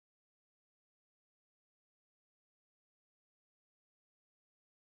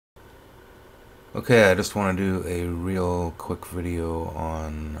Okay, I just want to do a real quick video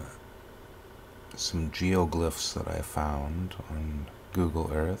on some geoglyphs that I found on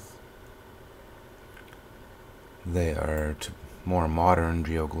Google Earth. They are more modern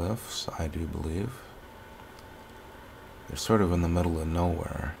geoglyphs, I do believe. They're sort of in the middle of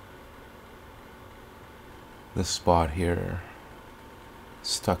nowhere. This spot here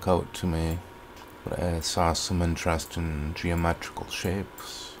stuck out to me, but I saw some interesting geometrical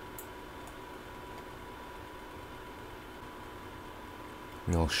shapes.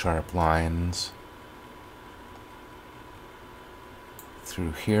 Real sharp lines.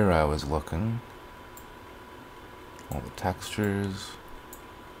 Through here I was looking. All the textures.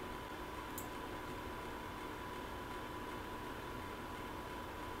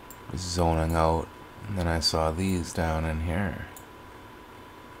 Was zoning out, and then I saw these down in here.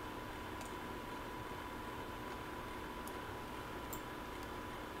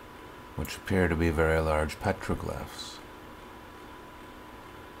 Which appear to be very large petroglyphs.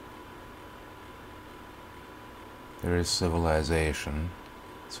 There is civilization,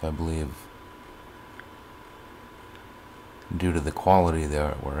 so I believe, due to the quality of the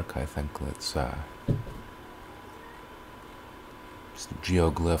artwork, I think it's just a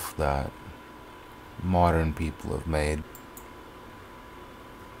geoglyph that modern people have made.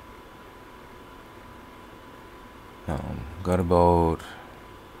 Got about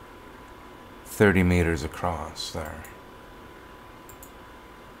 30 meters across there.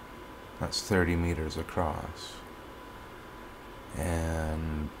 That's 30 meters across.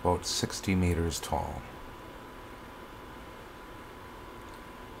 And about 60 meters tall.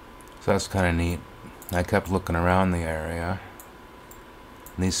 So that's kind of neat. I kept looking around the area.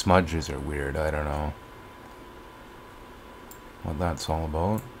 And these smudges are weird, I don't know what that's all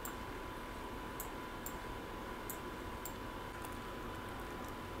about.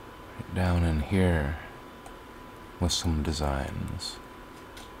 Right down in here with some designs.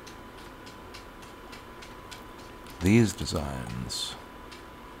 These designs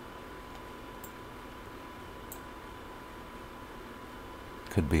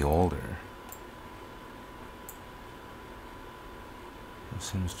could be older. There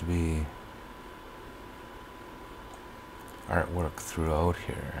seems to be artwork throughout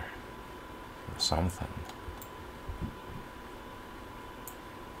here or something.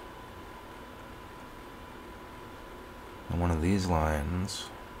 And one of these lines,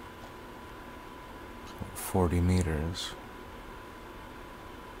 40 meters.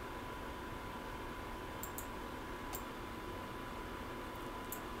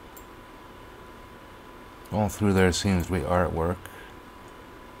 All through there seems to be artwork.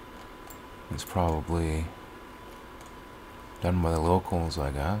 It's probably done by the locals,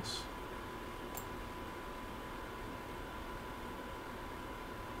 I guess.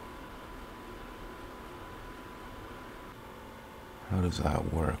 How does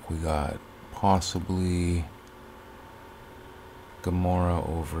that work? We got possibly Gomorrah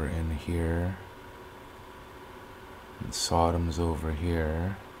over in here, and Sodom's over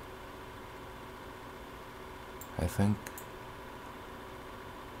here, I think.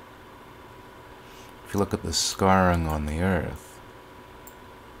 If you look at the scarring on the earth,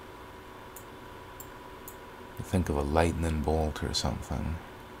 you think of a lightning bolt or something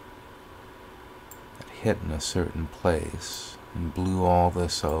that hit in a certain place and blew all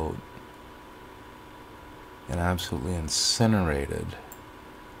this out and absolutely incinerated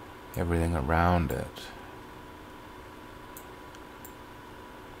everything around it.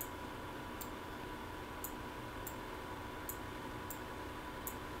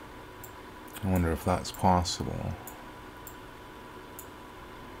 I wonder if that's possible.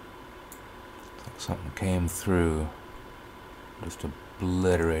 It's like something came through, just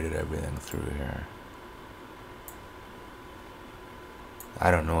obliterated everything through here. I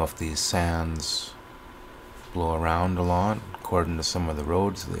don't know if these sands blow around a lot, according to some of the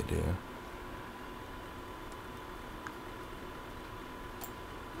roads they do.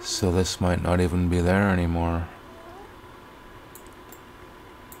 So this might not even be there anymore.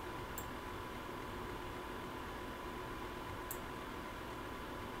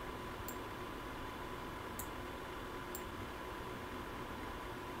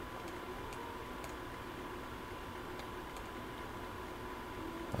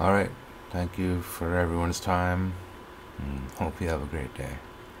 Alright, thank you for everyone's time, and hope you have a great day.